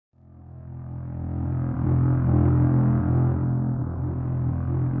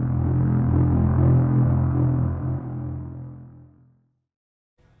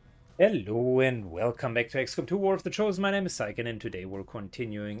Hello and welcome back to XCOM 2 War of the Chosen. My name is Syken and today we're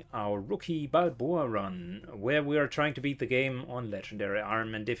continuing our rookie Balboa run, where we are trying to beat the game on Legendary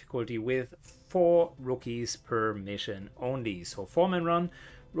Armament difficulty with 4 rookies per mission only. So 4-man run,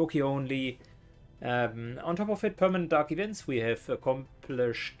 rookie only. On top of it, permanent dark events. We have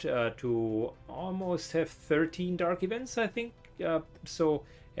accomplished to almost have 13 dark events, I think. So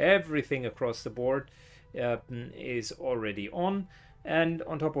everything across the board is already on. And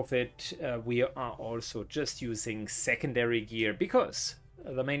on top of it, we are also just using secondary gear because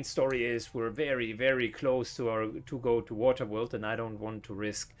the main story is we're very, very close to go to Waterworld, and I don't want to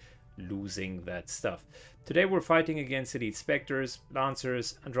risk losing that stuff. Today we're fighting against elite specters,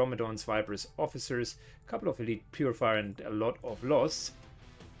 lancers, andromedons, vipers, officers, a couple of elite purifier, and a lot of loss.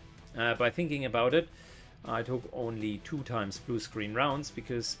 By thinking about it, I took only 2 times blue screen rounds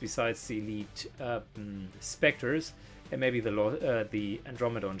because besides the elite specters and maybe the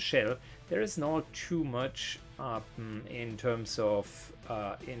Andromedon shell, there is not too much in terms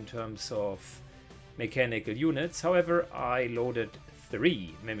of mechanical units. However, I loaded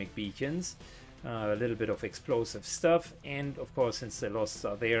 3 mimic beacons, a little bit of explosive stuff, and of course, since the losts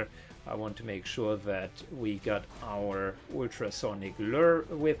are there, I want to make sure that we got our ultrasonic lure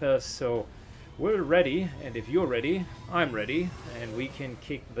with us. So we're ready, and if you're ready, I'm ready, and we can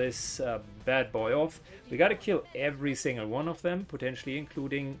kick this bad boy off. We gotta kill every single one of them, potentially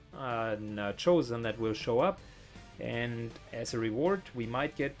including Chosen that will show up, and as a reward we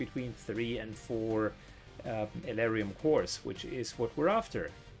might get between 3 and 4 Elerium cores, which is what we're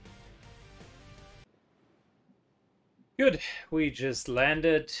after. Good, we just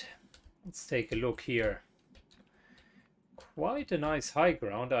landed. Let's take a look here. Quite a nice high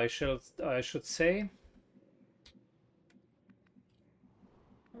ground, I should say.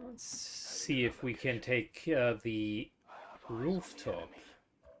 Let's see if we can take the rooftop.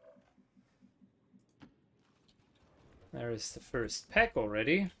 There is the first pack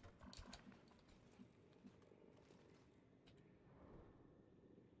already.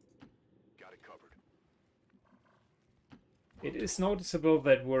 Got it covered. It is noticeable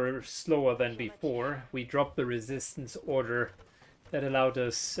that we're slower than before. We dropped the resistance order that allowed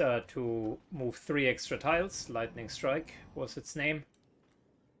us to move 3 extra tiles. Lightning Strike was its name.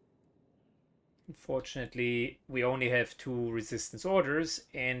 Unfortunately, we only have 2 resistance orders,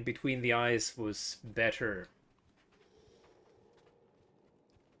 and Between the Eyes was better.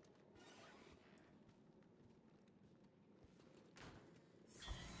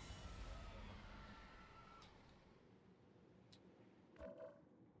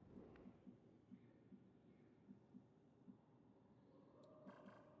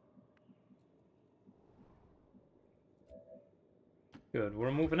 Good,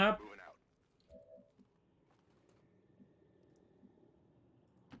 we're moving up. Moving out.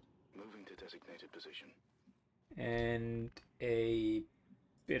 Moving to designated position. And a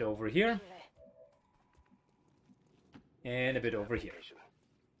bit over here. And a bit over here.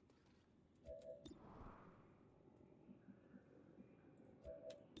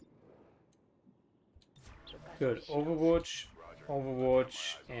 Good, Overwatch,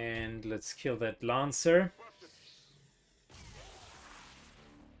 Overwatch, and let's kill that Lancer.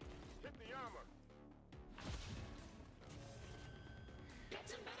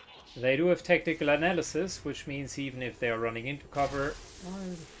 They do have tactical analysis, which means even if they are running into cover,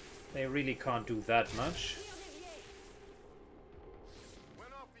 well, they really can't do that much.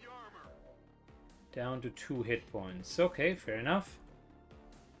 Down to 2 hit points. Okay, fair enough.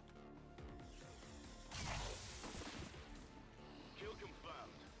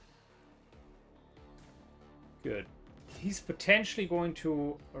 Good. He's potentially going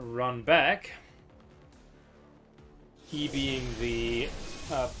to run back. He being the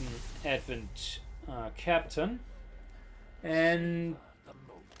Advent captain. And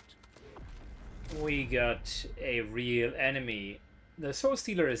we got a real enemy. The Soul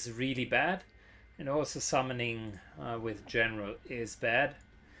Stealer is really bad. And also summoning with General is bad.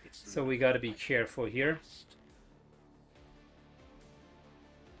 So we gotta be careful here.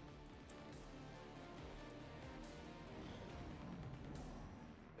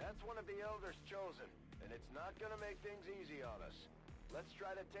 That's one of the Elders chosen, and it's not gonna make things easy on us. Let's try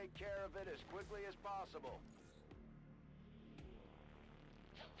to take care of it as quickly as possible.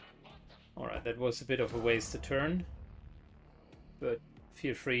 Alright, that was a bit of a wasted turn. But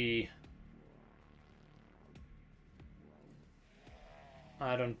feel free.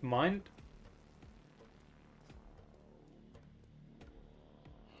 I don't mind.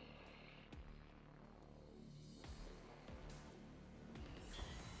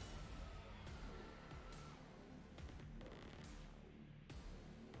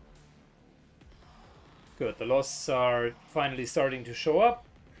 Good, the losses are finally starting to show up.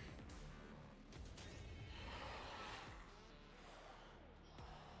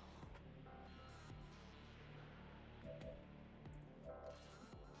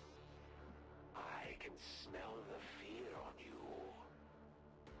 I can smell the fear on you.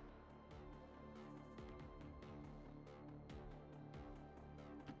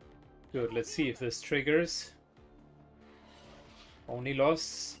 Good, let's see if this triggers. Only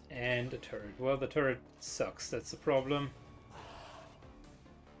loss and a turret. Well, the turret sucks, that's the problem.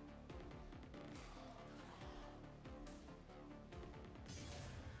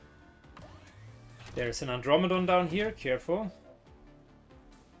 There's an Andromedon down here, careful.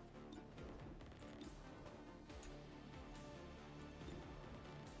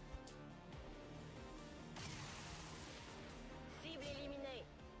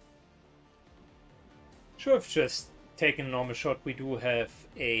 Should have just taken a normal shot. We do have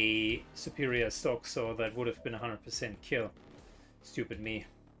a superior stock, so that would have been 100% kill. Stupid me.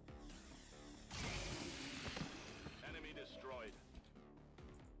 Enemy destroyed.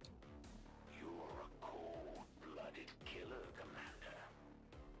 You're a cold-blooded killer, Commander.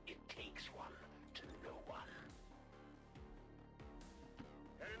 It takes one to know one.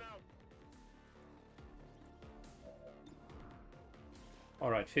 Heading out.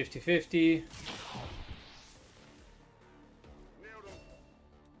 Alright, 50-50.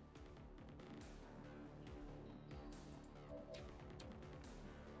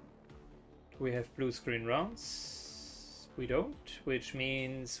 We have blue screen rounds. We don't, which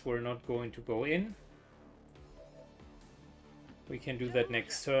means we're not going to go in. We can do that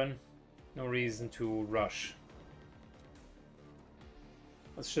next turn. No reason to rush.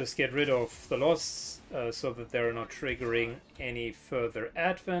 Let's just get rid of the loss so that they're not triggering any further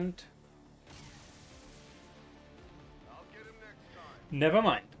advent. I'll get him next time. Never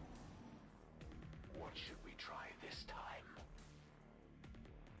mind. What should we try this time?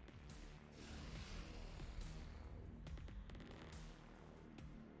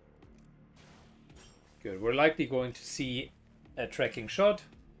 Good. We're likely going to see a tracking shot.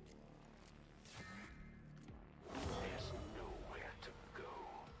 There's nowhere to go.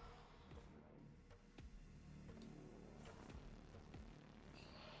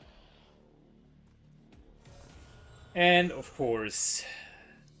 And of course,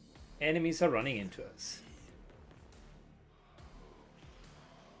 enemies are running into us.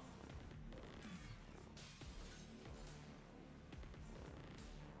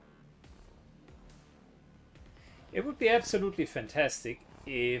 It would be absolutely fantastic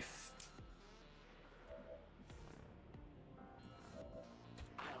if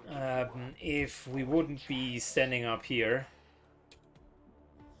we wouldn't be standing up here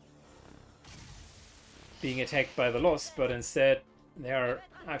being attacked by the Lost, but instead they are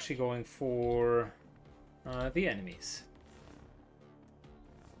actually going for the enemies.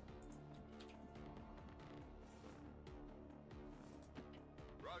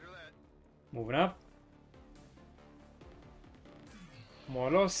 Roger that. Moving up. More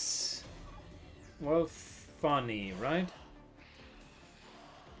loss. Well, funny, right?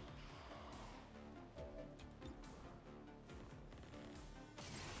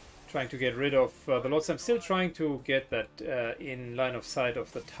 Trying to get rid of the lots. I'm still trying to get that in line of sight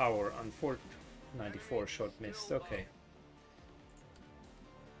of the tower. Unfortunately, 94 shot missed. Okay.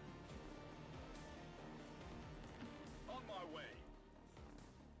 On my way.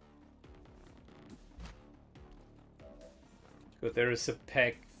 Good, there is a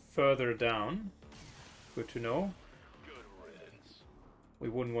pack further down. Good to know. Good riddance. We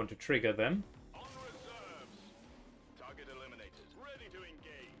wouldn't want to trigger them. On reserves. Target eliminated. Ready to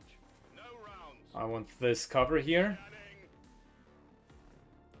engage. No rounds. I want this cover here.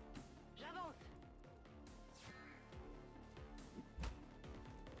 Scanning.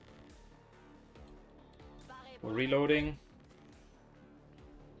 We're reloading.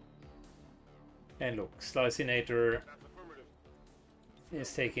 And look, Slicinator That's affirmative.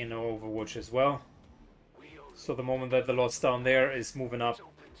 is taking Overwatch as well. So the moment that the lots down there is moving up,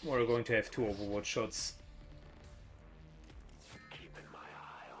 we're going to have 2 Overwatch shots. Keeping my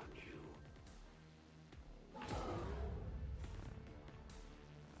eye on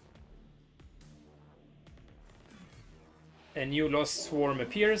you. A new Lost Swarm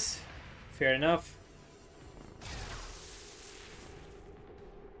appears. Fair enough.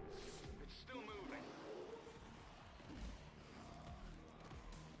 It's still moving.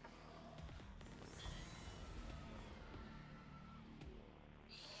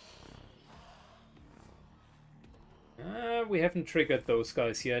 We haven't triggered those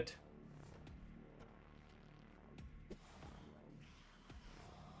guys yet.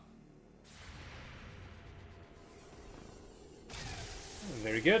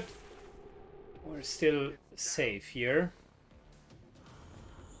 Very good. We're still safe here.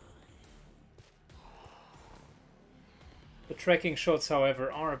 The tracking shots,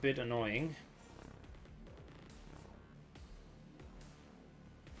 however, are a bit annoying.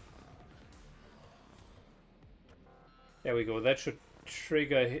 There we go. That should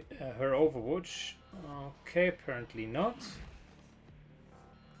trigger her Overwatch. Okay, apparently not.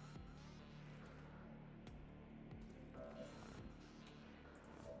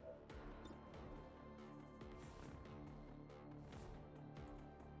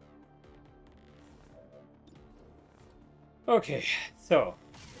 Okay, so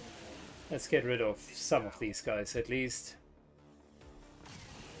let's get rid of some of these guys at least.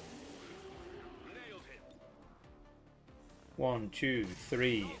 One, two,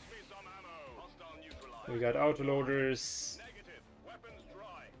 three. We got autoloaders.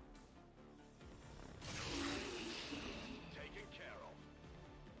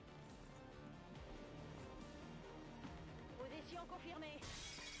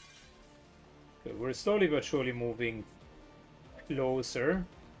 Good. We're slowly but surely moving closer.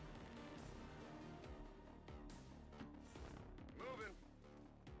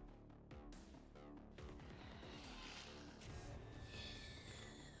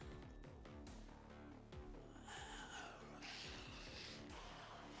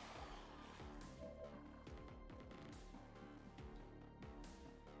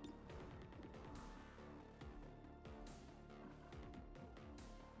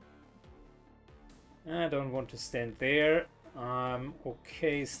 I don't want to stand there. I'm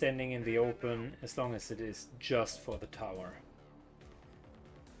okay standing in the open as long as it is just for the tower.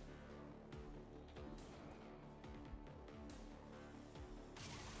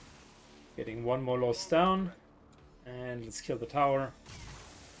 Getting one more loss down. And let's kill the tower.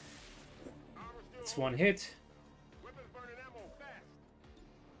 It's one hit.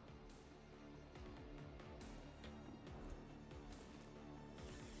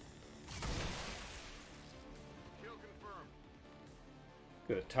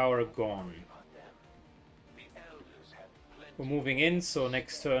 Good, tower gone. We're moving in, so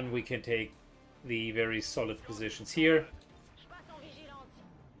next turn we can take the very solid positions here.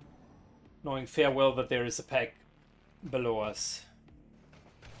 Knowing fair well that there is a pack below us.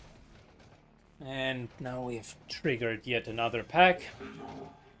 And now we have triggered yet another pack.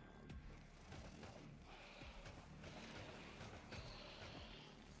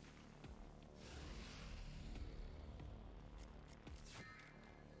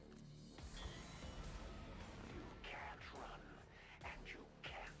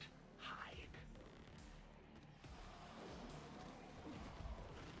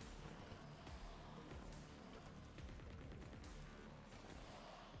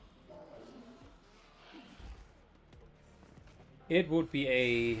 It would be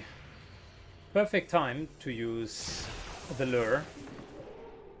a perfect time to use the lure.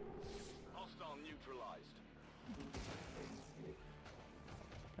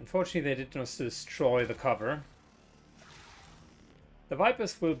 Unfortunately, they did not destroy the cover. The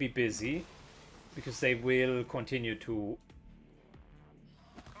Vipers will be busy because they will continue to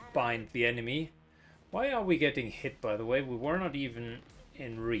bind the enemy. Why are we getting hit, by the way? We were not even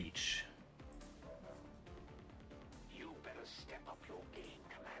in reach.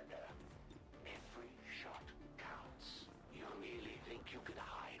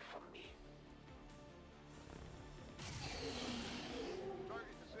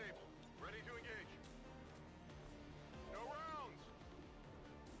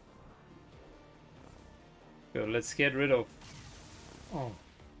 So let's get rid of... Oh,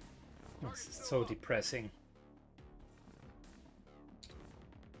 this is so depressing.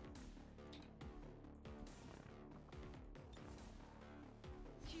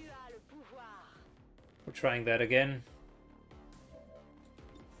 We're trying that again.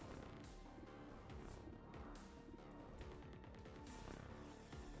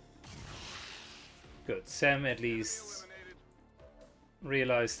 Good. Sam at least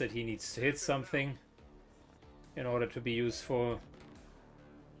realized that he needs to hit something in order to be useful.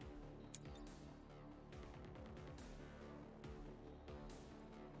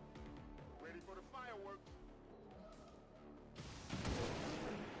 Ready for the fireworks.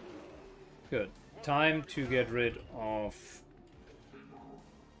 Good. Time to get rid of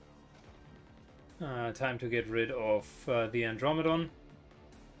the Andromedon.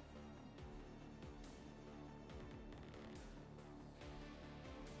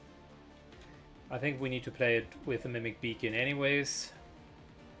 I think we need to play it with the Mimic Beacon anyways.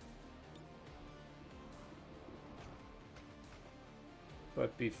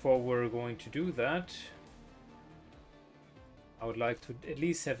 But before we're going to do that, I would like to at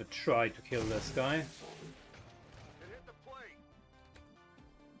least have a try to kill this guy. It hit the plate.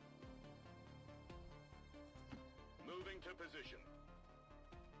 Moving to position.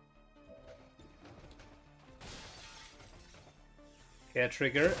 Yeah,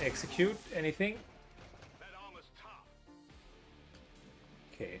 trigger, execute, anything? That armor's tough.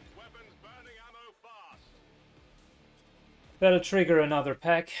 Okay. Weapons burning ammo fast. Better trigger another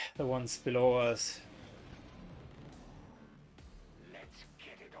pack, the ones below us. Let's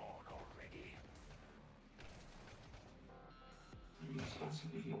get it on already.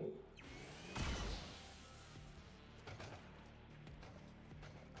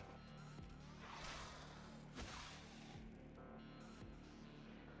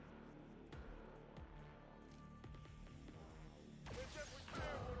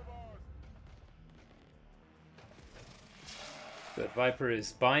 Good, Viper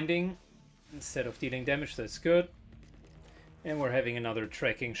is binding instead of dealing damage, that's good. And we're having another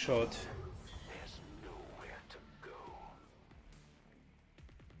tracking shot. There's nowhere to go.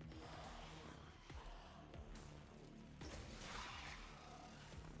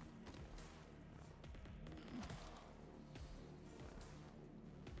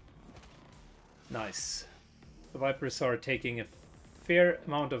 Nice. The Vipers are taking a fair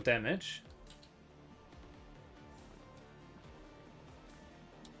amount of damage.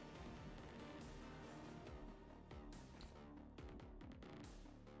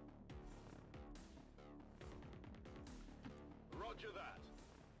 Roger that.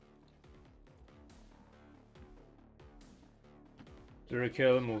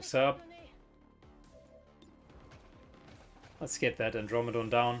 Duracell moves up. Let's get that Andromedon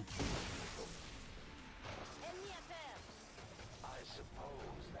down. I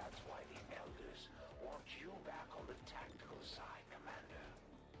suppose that's why the elders want you back on the tactical side, Commander.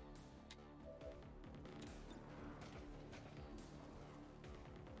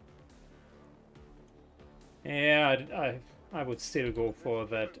 Yeah, I would still go for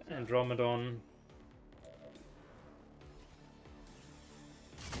that Andromedon.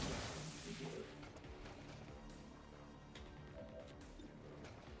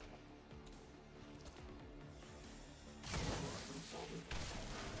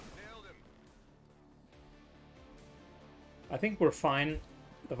 Nailed him. I think we're fine.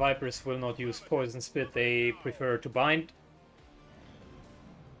 The Vipers will not use Poison Spit, they prefer to bind.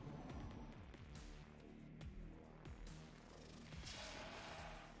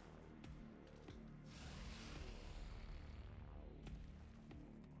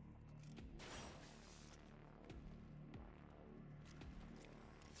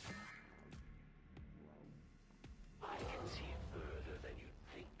 I can see further than you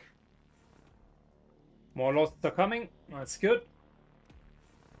think. More lots are coming, that's good.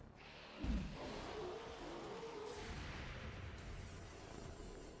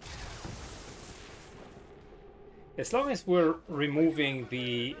 As long as we're removing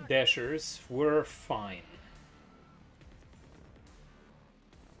the dashers, we're fine.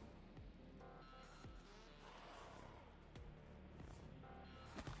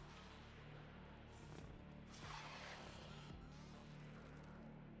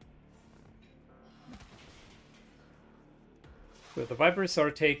 So the Vipers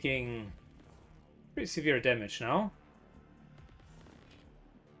are taking pretty severe damage now.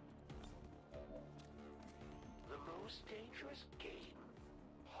 The most dangerous game?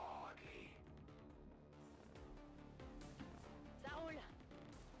 Hardly. Ça roule.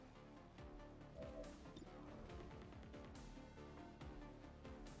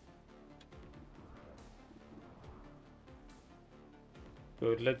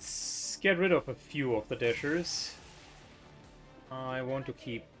 Good, let's get rid of a few of the dashers. I want to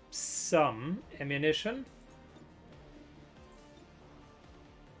keep some ammunition.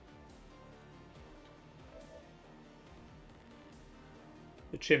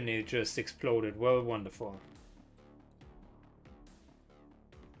 The chimney just exploded. Well, wonderful.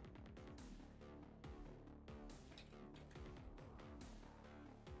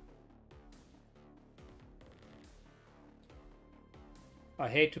 I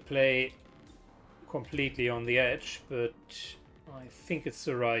hate to play completely on the edge, but I think it's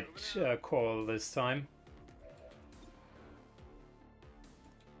the right call this time.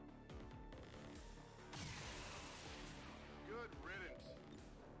 Good riddance.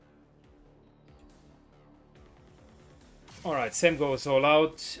 Alright, Sam goes all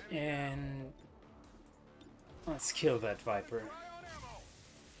out, and let's kill that Viper. Right on ammo.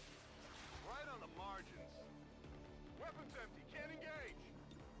 Right on the margins. Weapons empty. Can't engage.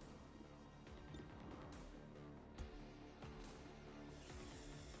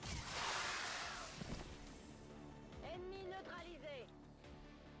 Ennemi neutralisé.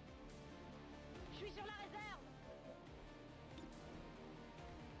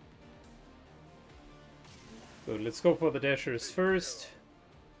 Good, let's go for the dashers first.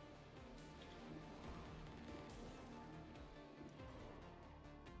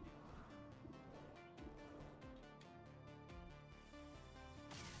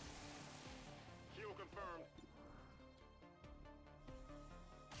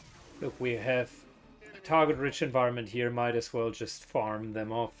 Look, we have a target-rich environment here, might as well just farm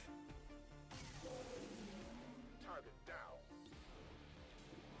them off. Target down.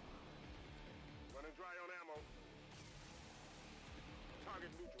 Running dry on ammo.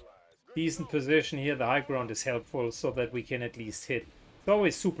 Target neutralized. Decent position here, the high ground is helpful so that we can at least hit. It's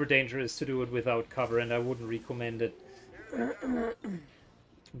always super dangerous to do it without cover, and I wouldn't recommend it.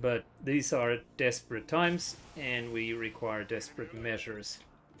 But these are desperate times, and we require desperate measures.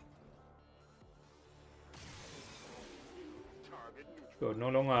 Good, no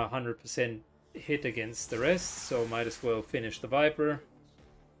longer 100% hit against the rest, so might as well finish the Viper.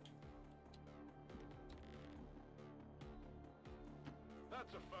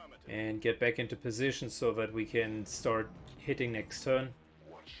 And get back into position so that we can start hitting next turn.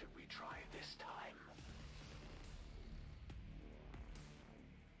 What should we try this time?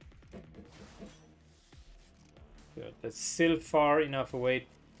 Good, that's still far enough away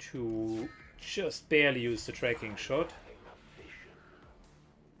to just barely use the tracking shot.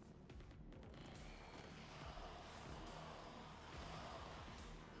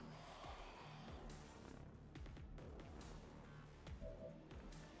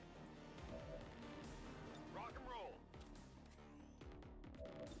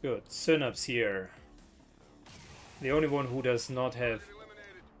 Good, Synapse here. The only one who does not have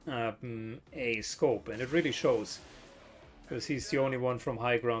a scope, and it really shows. Because he's the only one from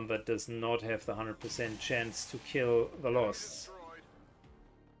high ground that does not have the 100% chance to kill the Losts.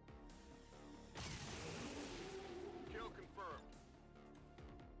 Kill confirmed.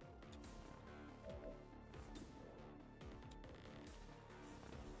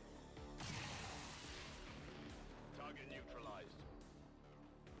 Target neutralized.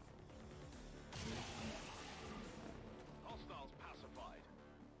 Hostiles pacified.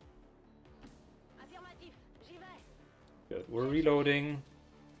 Affirmatif, j'y vais. Good, we're reloading.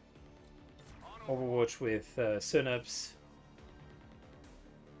 Overwatch with Synapse.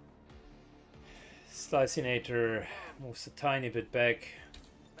 Slicinator moves a tiny bit back.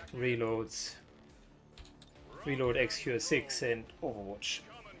 Reloads. Reload XQS6 and Overwatch.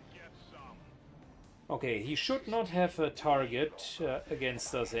 Come and get some. Okay, he should not have a target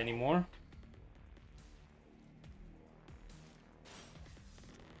against us anymore.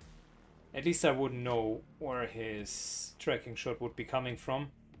 At least I wouldn't know where his tracking shot would be coming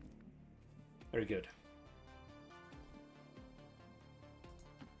from. Very good.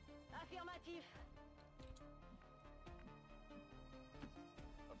 Affirmatif.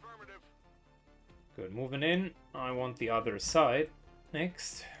 Affirmative. Good, moving in. I want the other side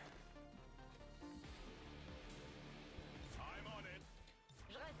next. I'm on it.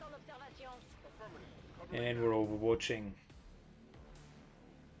 Je reste en observation. Affirmative. Cover And we're overwatching.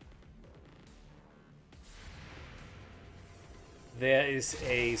 There is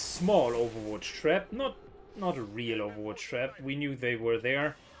a small Overwatch trap, not a real Overwatch trap. We knew they were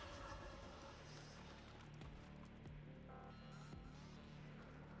there.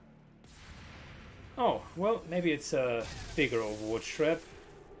 Oh, well, maybe it's a bigger Overwatch trap.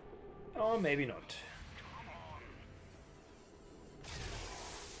 Or maybe not.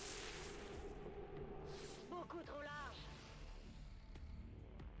 Beaucoup trop large.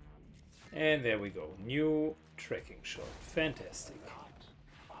 And there we go. New tracking shot. Fantastic.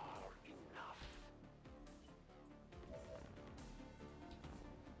 far enough.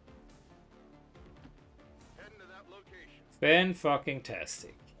 Heading to that location.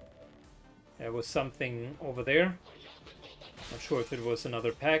 Fan-fucking-tastic. There was something over there. Not sure if it was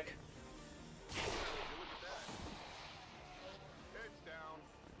another pack. Heads down.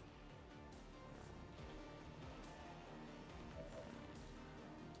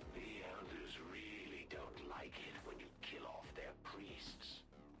 The elders really don't like it when you kill off their priests.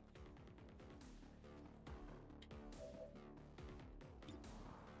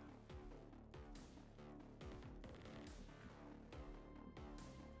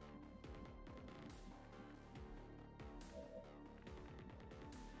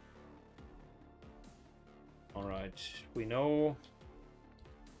 Alright, we know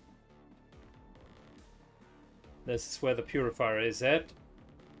this is where the purifier is at.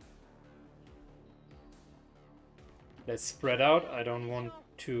 Let's spread out. I don't want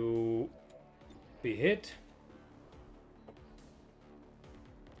to be hit.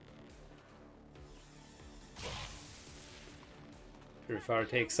 Purifier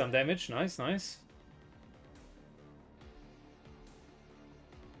takes some damage. Nice, nice.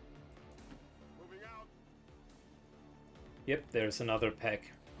 Yep, there's another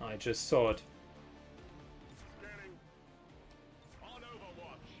pack. I just saw it. Scanning. On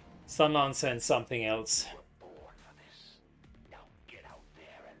Overwatch. Sunlancer and something else. Bored for this. Now get out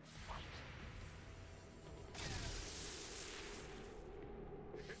there and fight.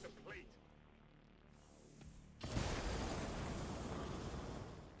 Hit the plate.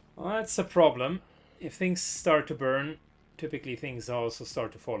 Well, that's the problem. If things start to burn, typically things also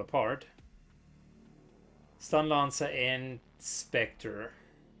start to fall apart. Stunlancer and Spectre.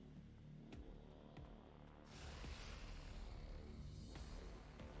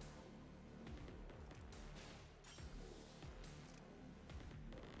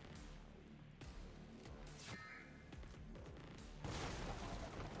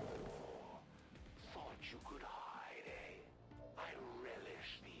 Thought you could hide, eh? I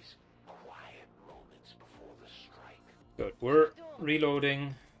relish these quiet moments before the strike. Good, we're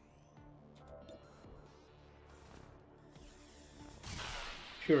reloading.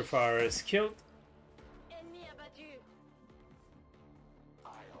 Purifier is killed. Ennemi abattu.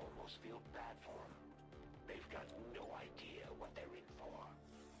 I almost feel bad for them. They've got no idea what they're in for.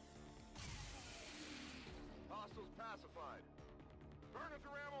 Hostiles pacified. Burning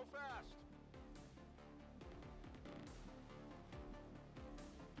through ammo fast.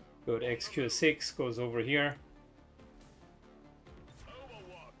 Good, XQ6 goes over here.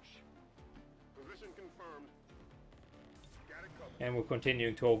 Overwatch. Position confirmed. Got it covered. And we're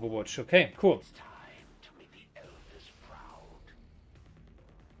continuing to Overwatch. Okay, cool. It's time to make the elders proud.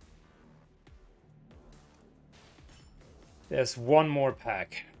 There's one more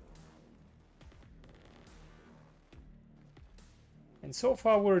pack. And so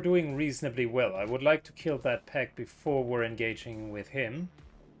far we're doing reasonably well. I would like to kill that pack before we're engaging with him.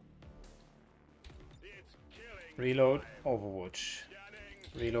 It's killing. Reload, Overwatch.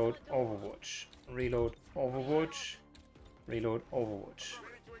 Scanning. Reload, Overwatch. Reload, Overwatch. Reload, Overwatch.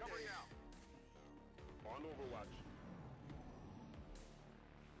 Ready to engage. Now. On Overwatch.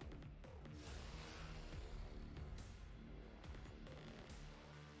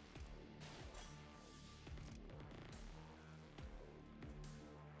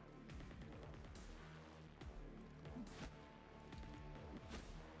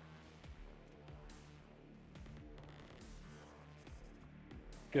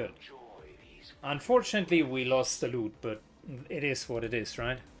 Good. Enjoy these. Unfortunately, we lost the loot, but it is what it is,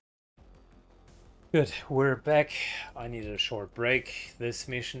 right? Good, we're back. I needed a short break. This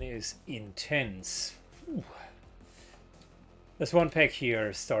mission is intense. Ooh. This one pack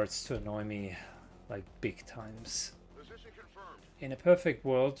here starts to annoy me like big times. Position confirmed. In a perfect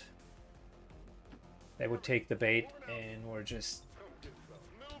world, they would take the bait and we're just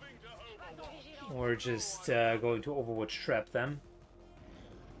Moving to Passe Overwatch. au We're just going to Overwatch trap them.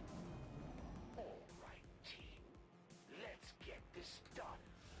 All right, team. Let's get this done.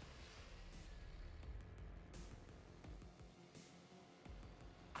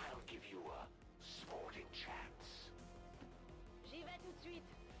 I'll give you a sporting chance. J'y vais tout de suite.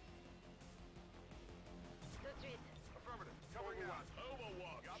 Tout de suite. Affirmative. Covering out.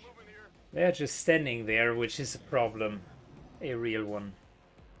 Overwatch. Got moving here. They're just standing there, which is a problem. A real one.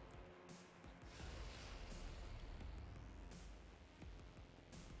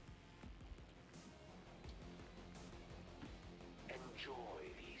 Enjoy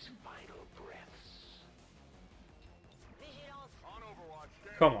these final breaths. Vigilance. On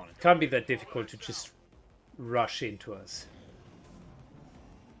Overwatch. Come on, it can't be that difficult to just rush into us.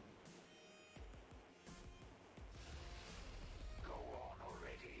 Go on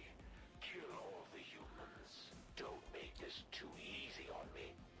already. Kill all the humans. Don't make this too easy on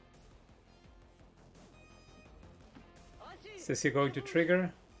me. Reçu. Is this you're going to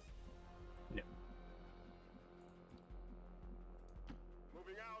trigger? No.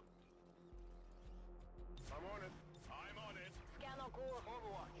 Moving out. I'm on it. I'm on it. Scan en cours.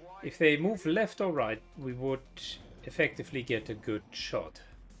 Overwatch. If they move left or right, we would effectively get a good shot.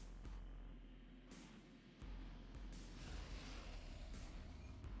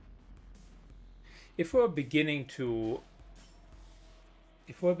 If we're beginning to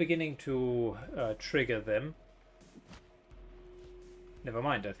trigger them, never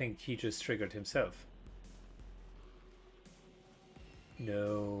mind, I think he just triggered himself.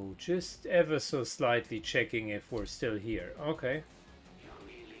 No, just ever so slightly checking if we're still here. Okay. You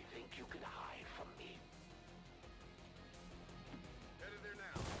really think you can hide from me? Headed there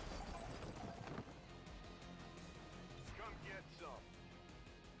now. Come get some.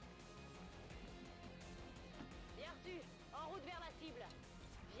 Bien reçu. En route vers la cible.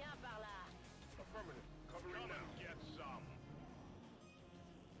 Viens par là. Affirmative. Covering now. Get some.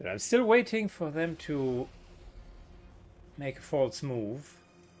 But I'm still waiting for them to make a false move.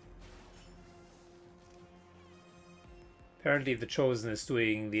 Apparently the Chosen is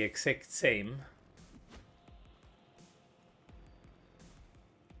doing the exact same.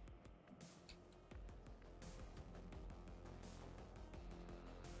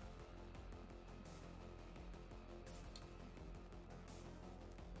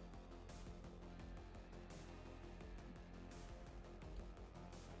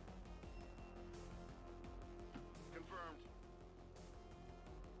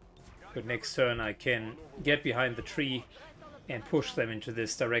 But next turn I can get behind the tree and push them into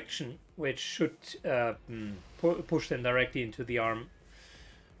this direction, which should push them directly into the arm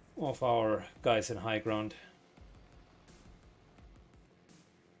of our guys in high ground.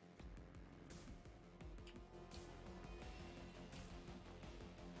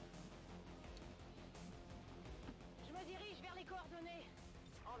 Je me dirige vers les coordonnées.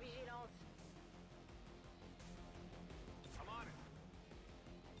 En vigilance. I'm on it.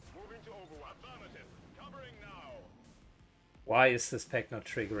 Moving to Overwatch. Affirmative. Covering now. Why is this pack not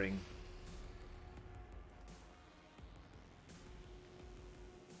triggering?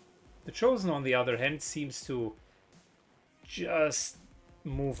 The Chosen, on the other hand, seems to just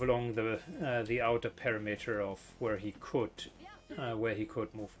move along the outer perimeter of where he could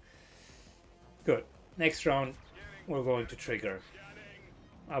move. Good. Next round, we're going to trigger.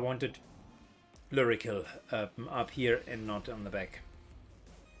 I wanted Lyrical up here and not on the back.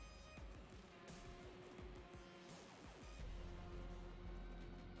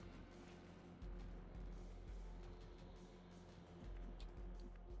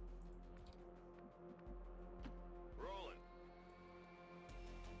 Rolling.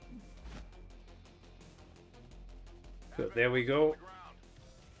 Good. There we go. Ground.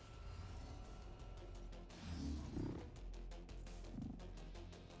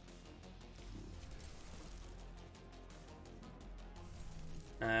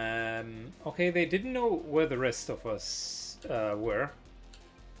 Okay, they didn't know where the rest of us were,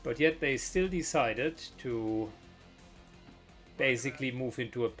 but yet they still decided to basically move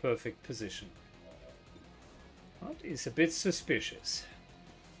into a perfect position. That is a bit suspicious.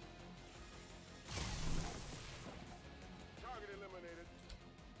 Target eliminated.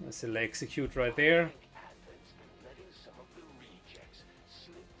 There's a execute right there. Advent's been letting some of the rejects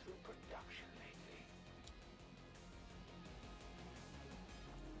slip through production lately.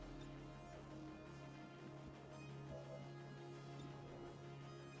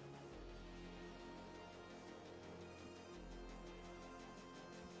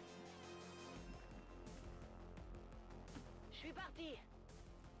 Je suis parti.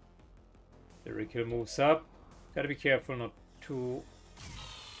 Lyrical moves up. Gotta be careful not to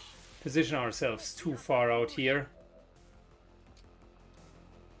position ourselves too far out here.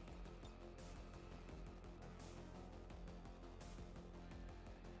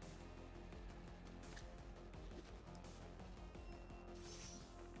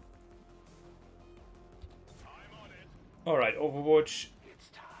 Alright, Overwatch. It's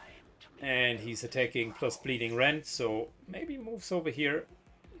time to And he's attacking plus bleeding rend, so maybe moves over here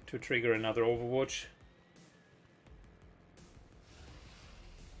to trigger another Overwatch.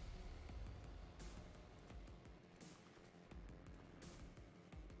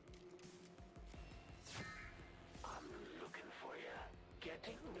 I'm looking for you.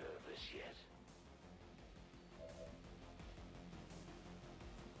 Getting nervous yet?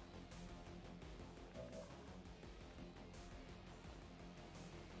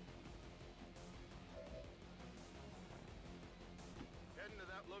 Heading to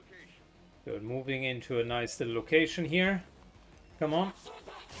that location. Good, moving into a nice little location here. Come on.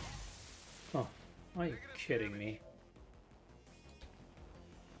 Oh, are you kidding me?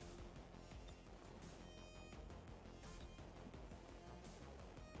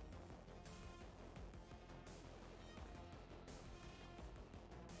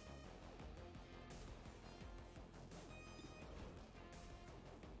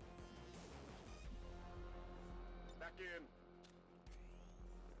 Back in.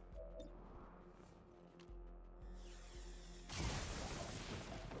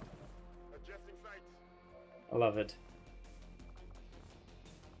 Adjusting sights. I love it.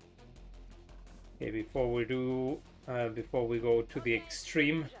 Okay, before we go to the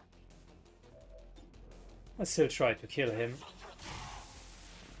extreme, I still try to kill him.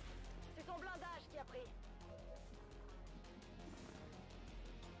 C'est son blindage qui a pris.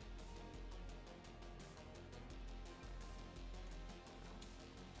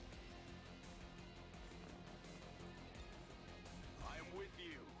 I am with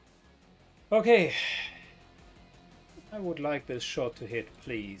you. Okay. I would like this shot to hit,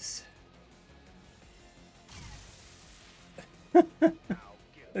 please.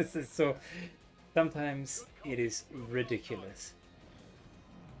 This is so... Sometimes it is ridiculous.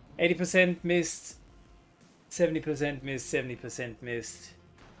 80% missed, 70% missed, 70% missed.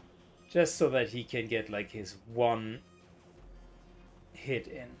 Just so that he can get like his one hit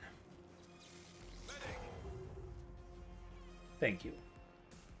in. Thank you.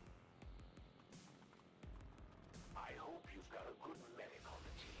 I hope you've got a good medic on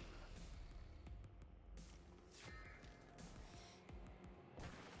the team.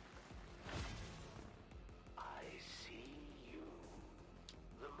 I see you.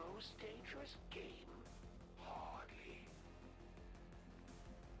 The most dangerous game? Hardly.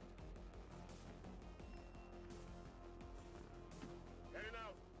 Heading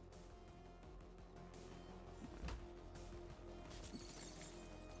out.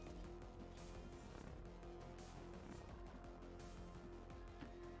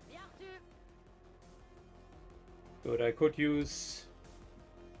 Bien reçu. Good, I could use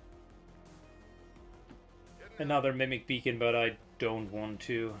another mimic beacon, but I don't want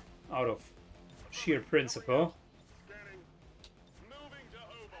to, out of sheer principle.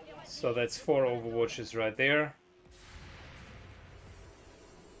 So that's 4 overwatches right there.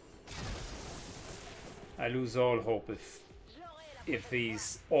 I lose all hope if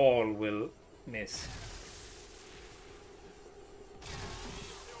these all will miss.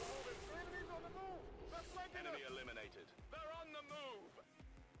 Enemy eliminated. They're on the move.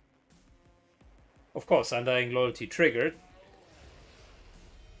 Of course, Undying Loyalty triggered.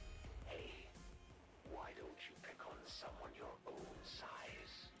 Hey, why don't you pick on someone your own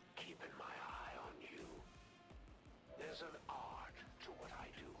size? Keeping my eye on you. There's an art to what I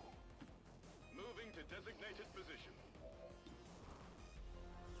do. Moving to designated position.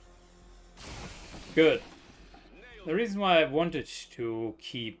 Good. The reason why I wanted to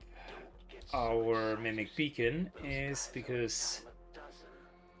keep our Mimic Beacon is because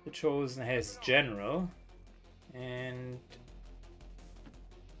the Chosen has General, and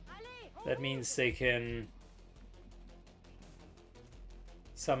that means they can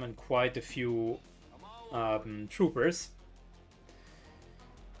summon quite a few troopers,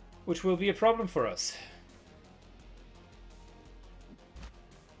 which will be a problem for us.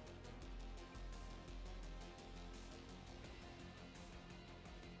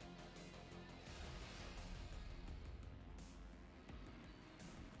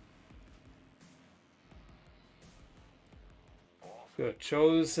 Good.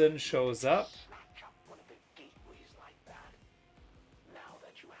 Chosen shows up. Snatch up one of the gateways like that. Now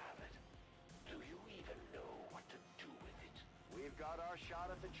that you have it, do you even know what to do with it? We've got our shot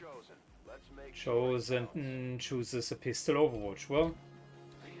at the Chosen. Let's make Chosen chooses a pistol Overwatch. Well,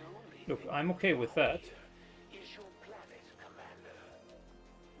 look, I'm okay with that. Is your planet, Commander?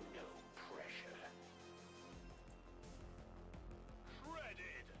 No pressure.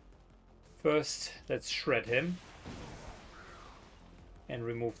 Shredded. First, let's shred him. And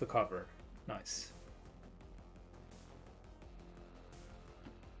remove the cover. Nice.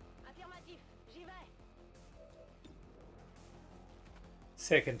 Affirmatif, j'y vais.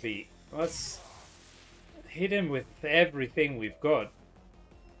 Secondly, let's hit him with everything we've got.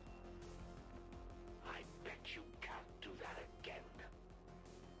 I bet you can't do that again.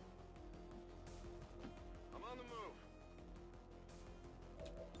 I'm on the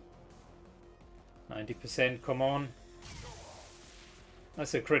move. 90%, come on.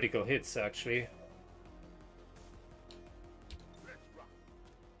 That's a critical hits, actually. Let's rock.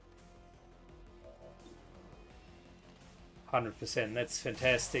 100%, that's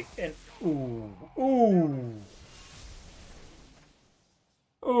fantastic. And ooh, ooh,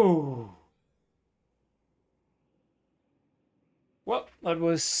 ooh. Well, that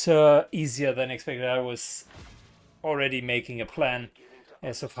was easier than expected. I was already making a plan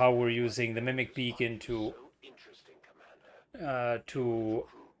as of how we're using the Mimic Beacon to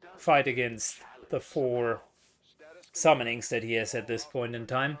fight against the 4 summonings that he has at this point in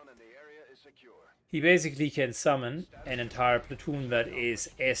time. He basically can summon an entire platoon that is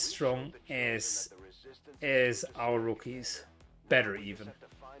as strong as our rookies. Better even.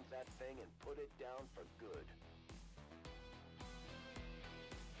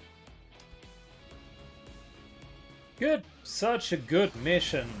 Good. Such a good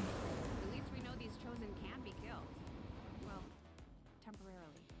mission. At least we know these Chosen can be killed. Well,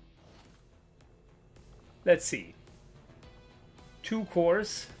 temporarily. Let's see. 2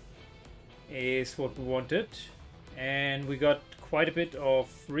 cores is what we wanted. And we got quite a bit of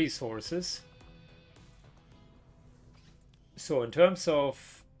resources. So in terms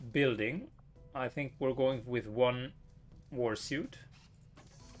of building, I think we're going with 1 war suit.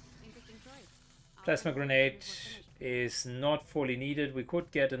 Interesting choice. Plasma grenade is not fully needed. We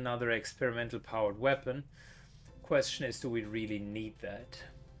could get another experimental powered weapon. Question is, do we really need that?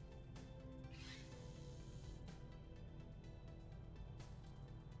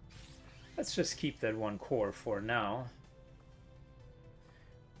 Let's just keep that one core for now.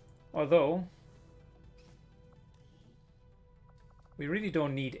 Although, we really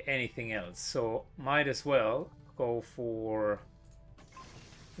don't need anything else, so might as well go for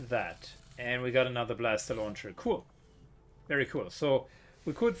that. And we got another blaster launcher. Cool. Very cool. So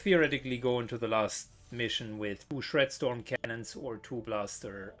we could theoretically go into the last mission with 2 Shredstorm cannons or 2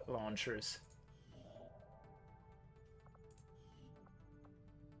 blaster launchers.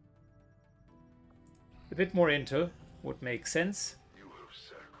 A bit more intel would make sense. You have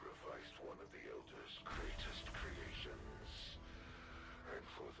sacrificed one of the Elder's greatest creations. And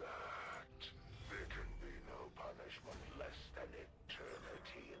for that, there can be no punishment less than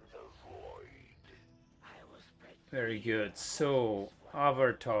eternity in the void. I was Very good. So,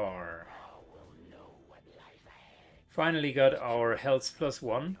 Avatar. Finally got our health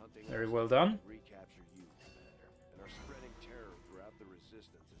 +1. Very well done.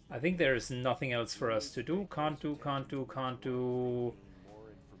 I think there is nothing else for us to do. Can't do.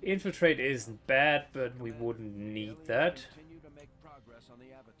 Infiltrate isn't bad, but we wouldn't need that.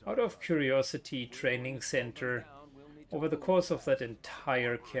 Out of curiosity, training center. Over the course of that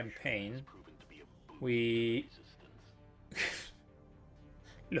entire campaign, we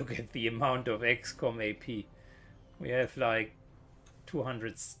look at the amount of XCOM AP. We have like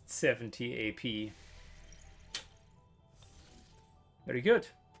 270 AP. Very good.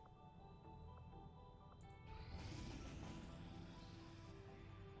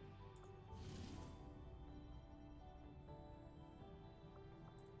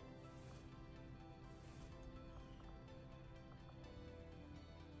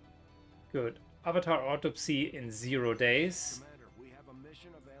 Good. Avatar autopsy in 0 days. Commander, we have a mission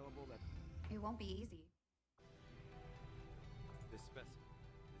available that It won't be easy. This specimen,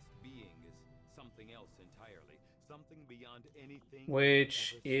 this being is something else entirely. Something beyond anything.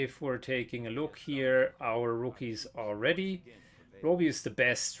 Which, if we're taking a look here, our rookies are ready. Roby is the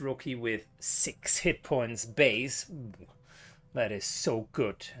best rookie with 6 hit points base. Ooh, that is so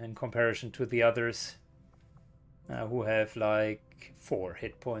good in comparison to the others who have like 4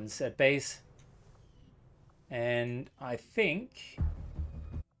 hit points at base. And I think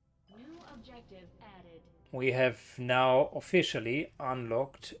New objective added. we have now officially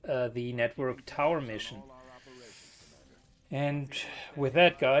unlocked the network tower mission. all our operations, Commander. And with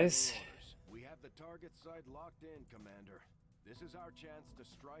that, guys, We have the target site locked in, Commander. This is our chance to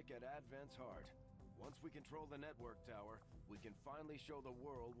strike at Advent's heart. Once we control the network tower, we can finally show the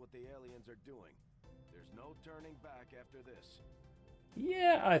world what the aliens are doing. There's no turning back after this.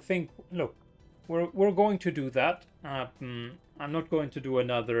 yeah, I think, look, we're going to do that. I'm not going to do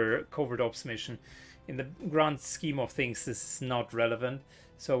another covert ops mission. In the grand scheme of things, this is not relevant.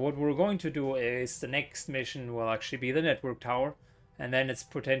 So what we're going to do is the next mission will actually be the network tower, and then it's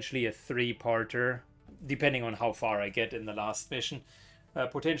potentially a 3-parter, depending on how far I get in the last mission.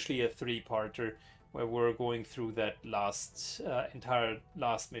 Potentially a 3-parter where we're going through that entire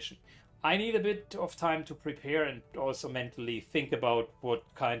last mission. I need a bit of time to prepare and also mentally think about what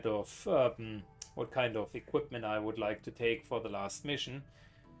kind of equipment I would like to take for the last mission.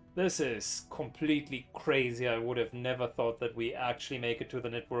 This is completely crazy. I would have never thought that we actually make it to the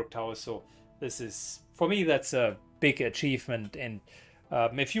network tower. So this is, for me, that's a big achievement. And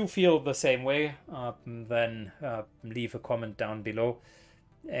if you feel the same way, then leave a comment down below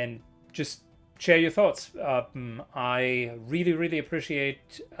and just share your thoughts. I really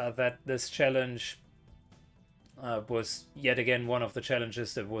appreciate that this challenge was yet again one of the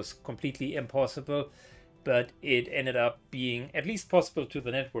challenges that was completely impossible, but it ended up being at least possible to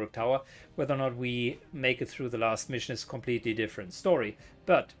the network tower. Whether or not we make it through the last mission is a completely different story.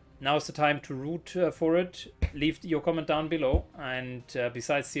 But now's the time to root for it. Leave your comment down below, and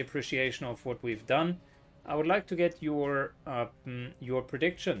besides the appreciation of what we've done, I would like to get your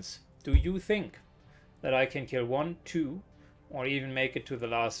predictions. Do you think that I can kill 1, 2, or even make it to the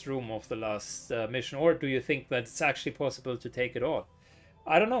last room of the last mission? Or do you think that it's actually possible to take it all?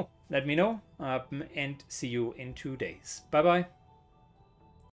 I don't know. Let me know, and see you in 2 days. Bye bye.